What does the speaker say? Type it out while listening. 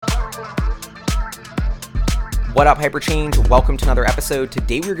What up, Hyperchange? Welcome to another episode.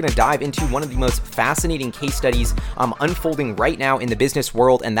 Today we're going to dive into one of the most fascinating case studies unfolding right now in the business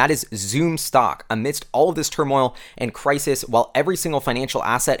world, and that is Zoom stock. Amidst all of this turmoil and crisis, while every single financial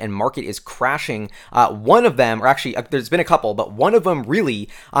asset and market is crashing, one of them, or actually there's been a couple, but one of them really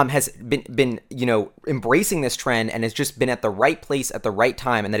has been embracing this trend and has just been at the right place at the right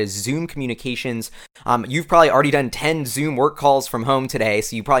time, and that is Zoom Communications. You've probably already done 10 Zoom work calls from home today,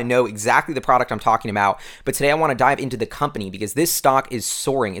 so you probably know exactly the product I'm talking about. But today I want to dive into the company because this stock is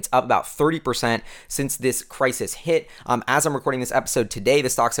soaring. It's up about 30% since this crisis hit. As I'm recording this episode today, the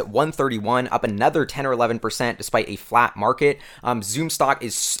stock's at 131, up another 10 or 11% despite a flat market. Zoom stock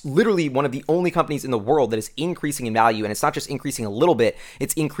is literally one of the only companies in the world that is increasing in value, and it's not just increasing a little bit,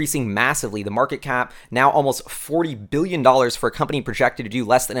 it's increasing massively. The market cap now almost $40 billion for a company projected to do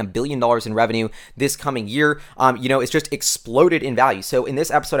less than $1 billion in revenue this coming year. It's just exploded in value. So in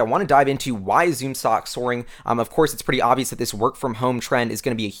this episode, I want to dive into why Zoom stock soaring. Of course, it's pretty obvious that this work from home trend is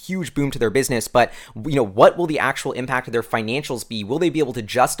going to be a huge boom to their business, but what will the actual impact of their financials be? Will they be able to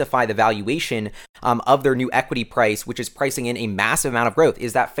justify the valuation of their new equity price, which is pricing in a massive amount of growth?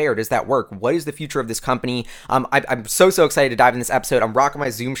 Is that fair? Does that work? What is the future of this company? I'm so excited to dive in this episode. I'm rocking my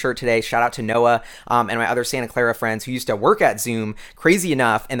Zoom shirt today. Shout out to Noah and my other Santa Clara friends who used to work at Zoom, crazy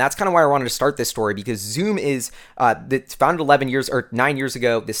enough. And that's kind of why I wanted to start this story, because Zoom is it's founded 9 years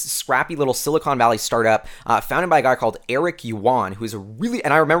ago, this scrappy little Silicon Valley startup founded by a guy called Eric Yuan, who is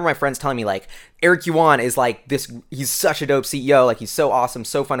and I remember my friends telling me, like, Eric Yuan is like this, he's such a dope CEO, like he's so awesome,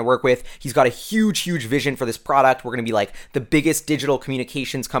 so fun to work with. He's got a huge vision for this product. We're going to be like the biggest digital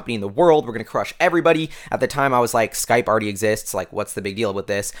communications company in the world. We're going to crush everybody. At the time I was like, Skype already exists, like what's the big deal with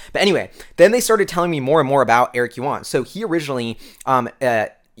this? But anyway, then they started telling me more and more about Eric Yuan. So he originally,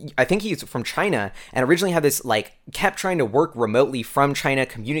 I think he's from China, and originally had this, kept trying to work remotely from China,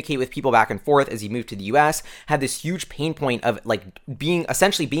 communicate with people back and forth as he moved to the US, had this huge pain point of being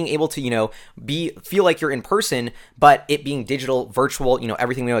able to, feel like you're in person, but it being digital, virtual,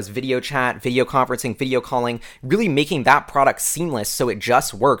 everything we know is video chat, video conferencing, video calling, really making that product seamless so it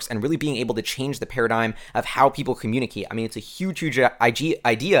just works, and really being able to change the paradigm of how people communicate. I mean, it's a huge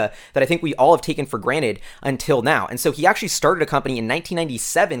idea that I think we all have taken for granted until now. And so he actually started a company in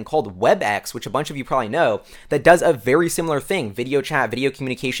 1997 called WebEx, which a bunch of you probably know, that does a very similar thing, video chat, video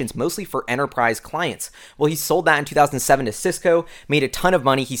communications, mostly for enterprise clients. Well, he sold that in 2007 to Cisco, made a ton of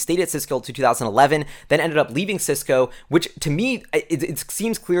money. He stayed at Cisco till 2011, then ended up leaving Cisco, which to me, it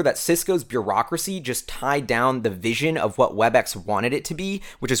seems clear that Cisco's bureaucracy just tied down the vision of what WebEx wanted it to be,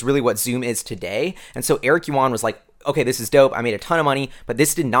 which is really what Zoom is today. And so Eric Yuan was like, okay, this is dope. I made a ton of money, but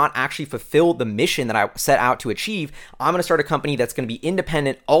this did not actually fulfill the mission that I set out to achieve. I'm going to start a company that's going to be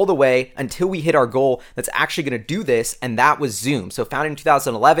independent all the way until we hit our goal that's actually going to do this, and that was Zoom. So founded in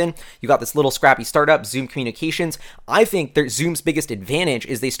 2011, you got this little scrappy startup, Zoom Communications. I think Zoom's biggest advantage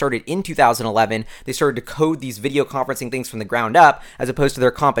is they started in 2011. They started to code these video conferencing things from the ground up, as opposed to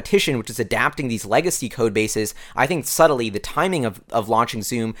their competition, which is adapting these legacy code bases. I think subtly, the timing of launching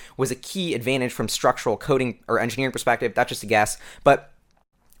Zoom was a key advantage from structural coding or engineering perspective. That's just a guess, but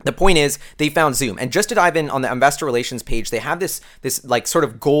the point is, they found Zoom. And just to dive in on the investor relations page, they have this sort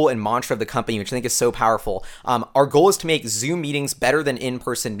of goal and mantra of the company, which I think is so powerful. Our goal is to make Zoom meetings better than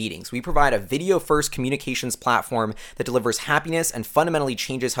in-person meetings. We provide a video-first communications platform that delivers happiness and fundamentally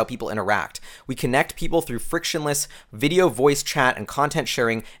changes how people interact. We connect people through frictionless video, voice chat, and content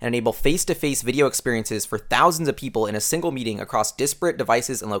sharing, and enable face-to-face video experiences for thousands of people in a single meeting across disparate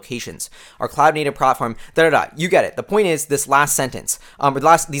devices and locations. Our cloud-native platform, you get it. The point is this last sentence,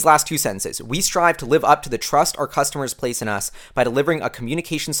 these last two sentences. We strive to live up to the trust our customers place in us by delivering a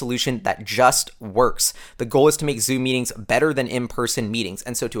communication solution that just works. The goal is to make Zoom meetings better than in-person meetings.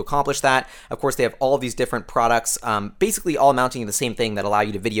 And so to accomplish that, of course, they have all of these different products, basically all amounting to the same thing that allow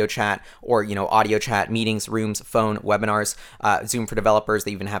you to video chat or, audio chat, meetings, rooms, phone, webinars, Zoom for developers.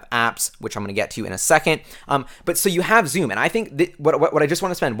 They even have apps, which I'm going to get to in a second. But so you have Zoom. And I think what I just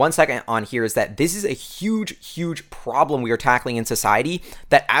want to spend 1 second on here is that this is a huge problem we are tackling in society,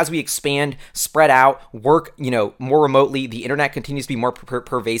 that as we expand, spread out, work, more remotely, the internet continues to be more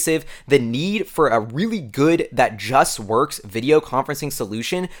pervasive. The need for a really good, that just works video conferencing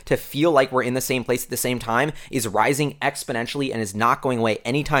solution to feel like we're in the same place at the same time is rising exponentially and is not going away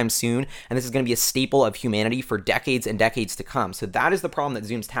anytime soon. And this is going to be a staple of humanity for decades and decades to come. So that is the problem that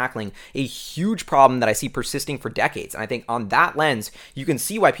Zoom's tackling, a huge problem that I see persisting for decades. And I think on that lens, you can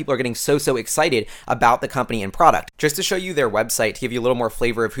see why people are getting so excited about the company and product. Just to show you their website, to give you a little more flavor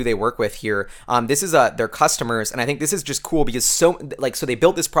flavor of who they work with here. This is their customers, and I think this is just cool because so they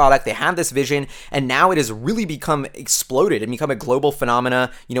built this product, they have this vision, and now it has really become exploded and become a global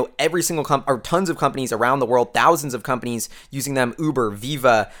phenomena. Every single or tons of companies around the world, thousands of companies using them: Uber,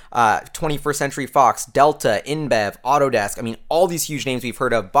 Viva, 21st Century Fox, Delta, InBev, Autodesk. I mean, all these huge names we've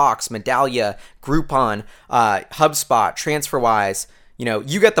heard of: Box, Medallia, Groupon, HubSpot, TransferWise.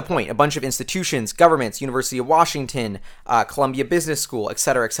 You get the point. A bunch of institutions, governments, University of Washington, Columbia Business School, et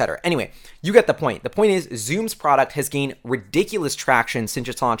cetera, et cetera. Anyway, you get the point. The point is Zoom's product has gained ridiculous traction since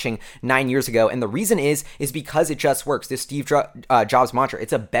its launching 9 years ago. And the reason is because it just works. This Steve Jobs mantra,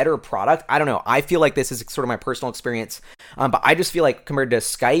 it's a better product. I don't know. I feel like this is sort of my personal experience. But I just feel like compared to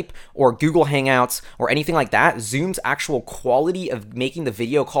Skype or Google Hangouts or anything like that, Zoom's actual quality of making the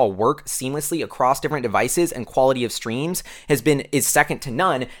video call work seamlessly across different devices and quality of streams is second to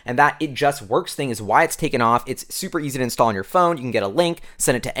none, and that it just works thing is why it's taken off. It's super easy to install on your phone. You can get a link,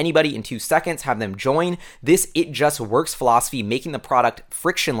 send it to anybody in 2 seconds, have them join. This it just works philosophy, making the product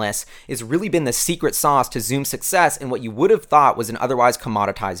frictionless, has really been the secret sauce to Zoom's success in what you would have thought was an otherwise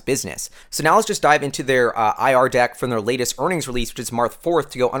commoditized business. So now let's just dive into their IR deck from their latest earnings release, which is March 4th,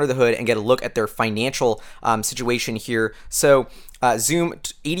 to go under the hood and get a look at their financial situation here. So Zoom,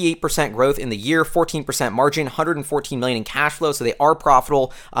 88% growth in the year, 14% margin, $114 million in cash flow. So they are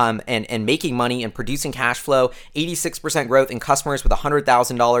profitable and making money and producing cash flow. 86% growth in customers with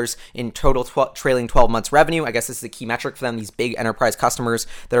 $100,000 in total trailing 12 months revenue. I guess this is a key metric for them, these big enterprise customers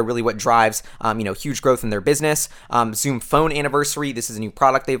that are really what drives huge growth in their business. Zoom Phone anniversary. This is a new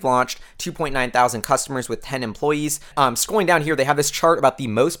product they've launched. 2.9 thousand customers with 10 employees. Scrolling down here, they have this chart about the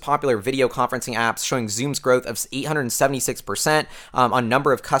most popular video conferencing apps showing Zoom's growth of 876%. On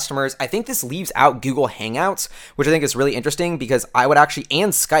number of customers. I think this leaves out Google Hangouts, which I think is really interesting because I would actually,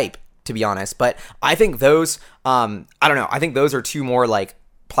 and Skype, to be honest, but I think those, I don't know, I think those are two more like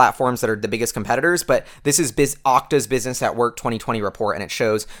platforms that are the biggest competitors, but this is Okta's Business at Work 2020 report, and it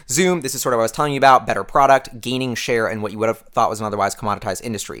shows Zoom, this is sort of what I was telling you about, better product, gaining share in what you would have thought was an otherwise commoditized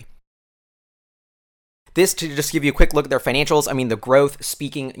industry. This to just give you a quick look at their financials. I mean, the growth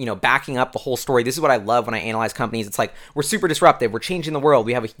speaking, backing up the whole story. This is what I love when I analyze companies. It's like, we're super disruptive. We're changing the world.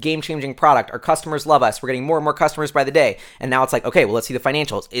 We have a game-changing product. Our customers love us. We're getting more and more customers by the day. And now it's like, okay, well, let's see the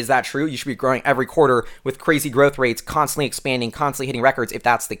financials. Is that true? You should be growing every quarter with crazy growth rates, constantly expanding, constantly hitting records if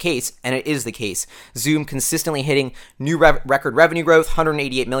that's the case. And it is the case. Zoom consistently hitting new record revenue growth,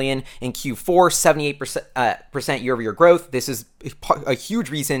 $188 million in Q4, 78% year-over-year growth. This is a huge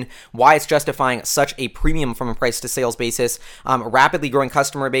reason why it's justifying such a premium from a price to sales basis. Rapidly growing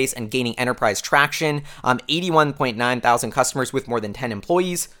customer base and gaining enterprise traction. 81.9 thousand customers with more than 10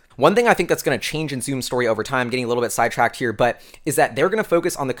 employees. One thing I think that's going to change in Zoom's story over time, getting a little bit sidetracked here, but is that they're going to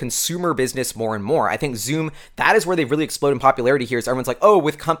focus on the consumer business more and more. I think Zoom, that is where they've really exploded in popularity here. So everyone's like, oh,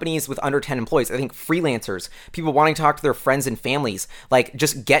 with companies with under 10 employees. I think freelancers, people wanting to talk to their friends and families, like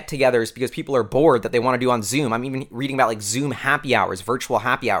just get-togethers because people are bored that they want to do on Zoom. I'm even reading about like Zoom happy hours, virtual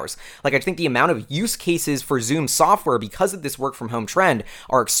happy hours. Like I think the amount of use cases for Zoom software because of this work from home trend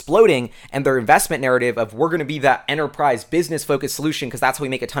are exploding, and their investment narrative of we're going to be that enterprise business focused solution because that's how we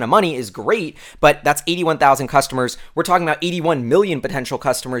make a ton of money is great, but that's 81,000 customers. We're talking about 81 million potential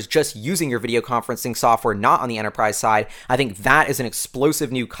customers just using your video conferencing software, not on the enterprise side. I think that is an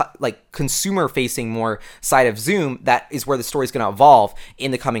explosive new consumer facing more side of Zoom. That is where the story is going to evolve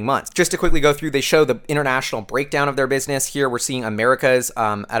in the coming months. Just to quickly go through, they show the international breakdown of their business. Here we're seeing Americas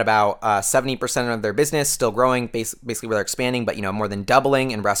at about 70% of their business, still growing, basically where they're expanding, but more than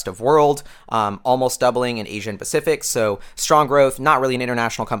doubling in rest of world, almost doubling in Asia and Pacific. So strong growth, not really an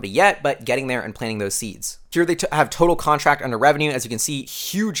international company yet, but getting there and planting those seeds. Here they have total contract under revenue. As you can see,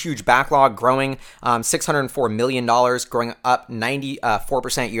 huge backlog growing, $604 million, growing up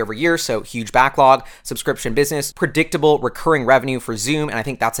 94% year over year. So huge backlog, subscription business, predictable recurring revenue for Zoom. And I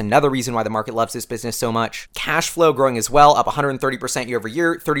think that's another reason why the market loves this business so much. Cash flow growing as well, up 130% year over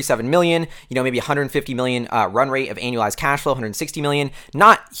year, 37 million, maybe 150 million run rate of annualized cash flow, 160 million.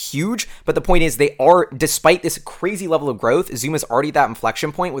 Not huge, but the point is they are, despite this crazy level of growth, Zoom is already at that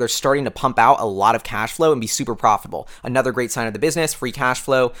inflection point where they're starting to pump out a lot of cash flow and be super profitable. Another great sign of the business, free cash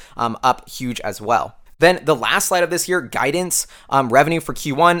flow up huge as well. Then the last slide of this year, guidance, revenue for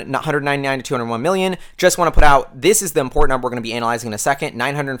Q1, 199 to 201 million. Just want to put out, this is the important number we're going to be analyzing in a second,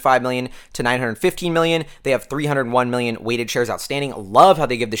 905 million to 915 million. They have 301 million weighted shares outstanding. Love how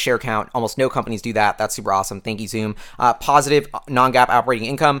they give the share count. Almost no companies do that. That's super awesome. Thank you, Zoom. Positive non-GAAP operating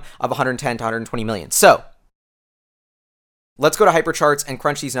income of 110 to 120 million. So let's go to Hypercharts and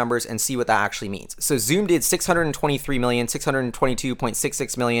crunch these numbers and see what that actually means. So Zoom did 623 million,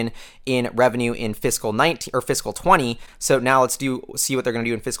 622.66 million in revenue in fiscal 19 or fiscal 20. So now let's see what they're going to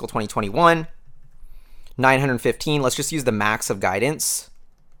do in fiscal 2021. 915. Let's just use the max of guidance.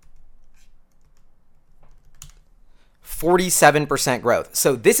 47% growth.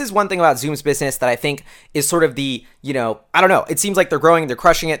 So this is one thing about Zoom's business that I think is sort of the, I don't know. It seems like they're growing, they're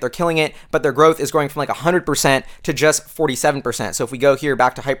crushing it, they're killing it, but their growth is going from like 100% to just 47%. So if we go here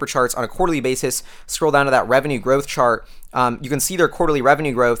back to Hypercharts on a quarterly basis, scroll down to that revenue growth chart, you can see their quarterly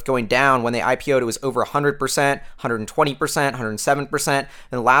revenue growth going down. When they IPO'd, it was over 100%, 120%, 107%. And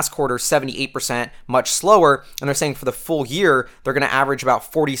the last quarter, 78%, much slower. And they're saying for the full year, they're going to average about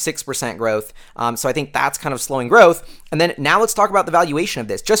 46% growth. So I think that's kind of slowing growth. And then now let's talk about the valuation of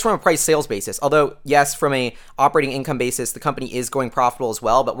this, just from a price sales basis. Although, yes, from a operating income basis, the company is going profitable as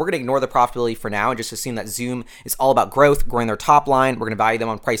well, but we're going to ignore the profitability for now and just assume that Zoom is all about growth, growing their top line. We're going to value them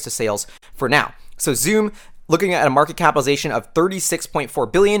on price to sales for now. So Zoom, looking at a market capitalization of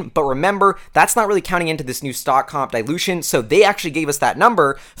 36.4 billion, but remember, that's not really counting into this new stock comp dilution. So they actually gave us that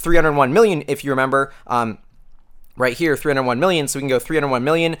number, 301 million, if you remember, right here, 301 million. So we can go 301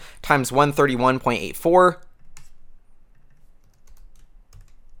 million times 131.84.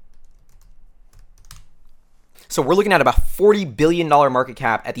 So we're looking at about $40 billion market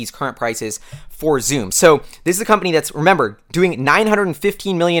cap at these current prices for Zoom. So this is a company that's, remember, doing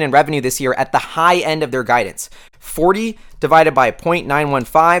 $915 million in revenue this year at the high end of their guidance. 40 divided by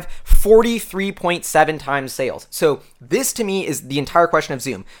 0.915, 43.7 times sales. So this to me is the entire question of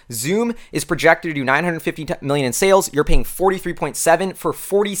Zoom. Zoom is projected to do 950 million in sales. You're paying 43.7 for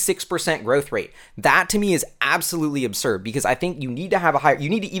 46% growth rate. That to me is absolutely absurd because I think you need to have you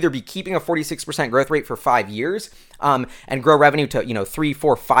need to either be keeping a 46% growth rate for 5 years and grow revenue to, 3,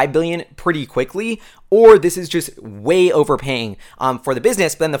 4, 5 billion pretty quickly, or this is just way overpaying for the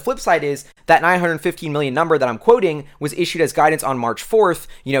business. But then the flip side is that 915 million number that I'm quoting was issued as guidance on March 4th.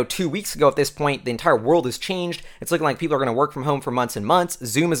 2 weeks ago at this point, the entire world has changed. It's looking like people are going to work from home for months and months.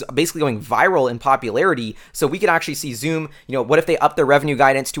 Zoom is basically going viral in popularity. So we could actually see Zoom, what if they up their revenue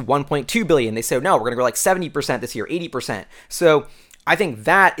guidance to 1.2 billion? They say, no, we're going to grow like 70% this year, 80%. So I think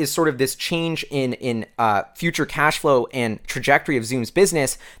that is sort of this change in future cash flow and trajectory of Zoom's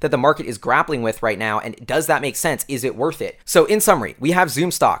business that the market is grappling with right now. And does that make sense? Is it worth it? So in summary, we have Zoom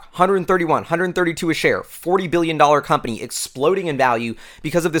stock, 131, 132 a share, $40 billion company exploding in value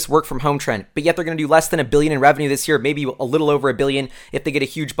because of this work from home trend. But yet they're going to do less than $1 billion in revenue this year, maybe a little over $1 billion if they get a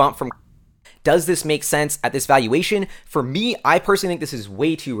huge bump from. Does this make sense at this valuation? For me, I personally think this is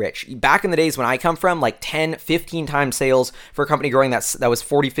way too rich. Back in the days when I come from, like 10, 15 times sales for a company growing that was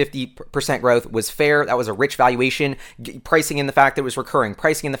 40, 50% growth was fair. That was a rich valuation. Pricing in the fact that it was recurring,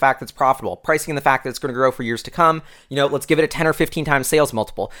 pricing in the fact that it's profitable, pricing in the fact that it's going to grow for years to come. Let's give it a 10 or 15 times sales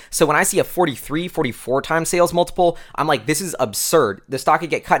multiple. So when I see a 43, 44 times sales multiple, I'm like, this is absurd. The stock could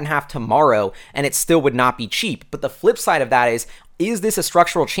get cut in half tomorrow and it still would not be cheap. But the flip side of that is this a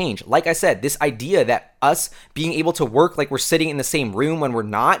structural change? Like I said, this idea that us being able to work like we're sitting in the same room when we're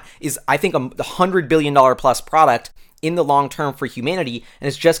not is, I think, a $100 billion plus product in the long term for humanity, and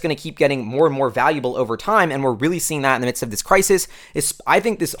it's just going to keep getting more and more valuable over time. And we're really seeing that in the midst of this crisis. I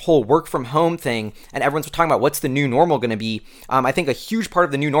think this whole work from home thing, and everyone's talking about what's the new normal going to be. I think a huge part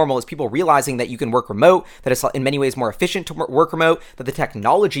of the new normal is people realizing that you can work remote, that it's in many ways more efficient to work remote, that the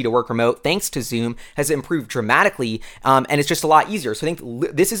technology to work remote, thanks to Zoom, has improved dramatically, and it's just a lot easier. So I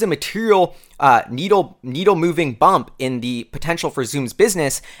think this is a material needle moving bump in the potential for Zoom's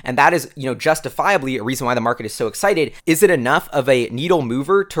business, and that is justifiably a reason why the market is so excited. Is it enough of a needle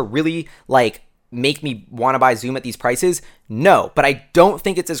mover to really make me want to buy Zoom at these prices? No, but I don't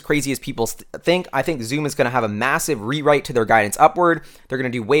think it's as crazy as people think. I think Zoom is going to have a massive rewrite to their guidance upward. They're going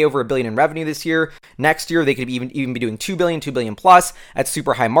to do way over $1 billion in revenue this year. Next year, they could even be doing $2 billion plus at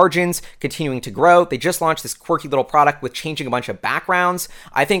super high margins, continuing to grow. They just launched this quirky little product with changing a bunch of backgrounds.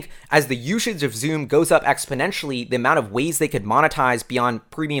 I think as the usage of Zoom goes up exponentially, the amount of ways they could monetize beyond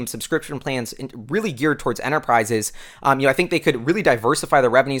premium subscription plans really geared towards enterprises, I think they could really diversify the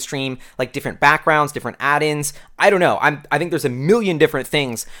revenue stream, like different backgrounds, different add-ins. I don't know. I think there's a million different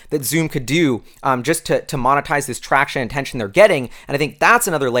things that Zoom could do just to monetize this traction and attention they're getting. And I think that's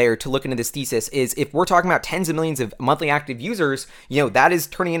another layer to look into this thesis is if we're talking about tens of millions of monthly active users, that is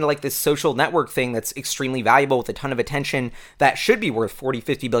turning into like this social network thing that's extremely valuable with a ton of attention that should be worth $40,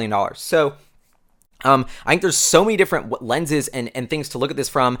 $50 billion. So I think there's so many different lenses and things to look at this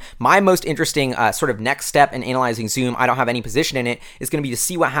from. My most interesting sort of next step in analyzing Zoom, I don't have any position in it, is going to be to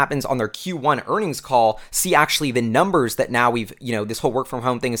see what happens on their Q1 earnings call, see actually the numbers that now we've, this whole work from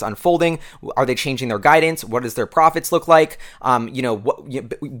home thing is unfolding. Are they changing their guidance? What does their profits look like?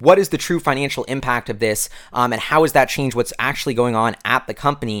 What is the true financial impact of this? And how has that changed what's actually going on at the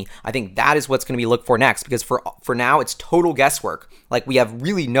company? I think that is what's going to be looked for next, because for now, it's total guesswork. Like, we have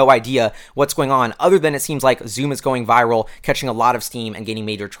really no idea what's going on, other than it seems like Zoom is going viral, catching a lot of steam and gaining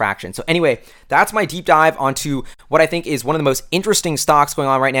major traction. So anyway, that's my deep dive onto what I think is one of the most interesting stocks going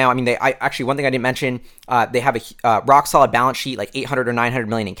on right now. I mean, actually, one thing I didn't mention, they have a rock solid balance sheet, like 800 or 900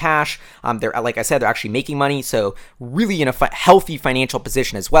 million in cash. They're, like I said, they're actually making money. So really in a healthy financial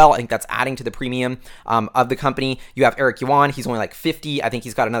position as well. I think that's adding to the premium of the company. You have Eric Yuan. He's only like 50. I think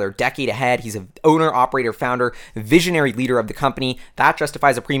he's got another decade ahead. He's an owner, operator, founder, visionary leader of the company. That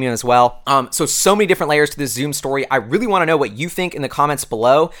justifies a premium as well. So many different layers to this Zoom story. I really want to know what you think in the comments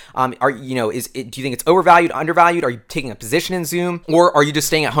below. Do you think it's overvalued, undervalued? Are you taking a position in Zoom, or are you just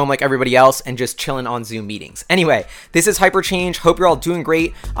staying at home like everybody else and just chilling on Zoom meetings? Anyway, this is Hyperchange. Hope you're all doing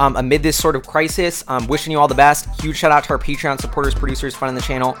great amid this sort of crisis. Wishing you all the best. Huge shout out to our Patreon supporters, producers, funding the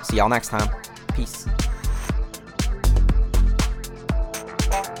channel. See y'all next time. Peace.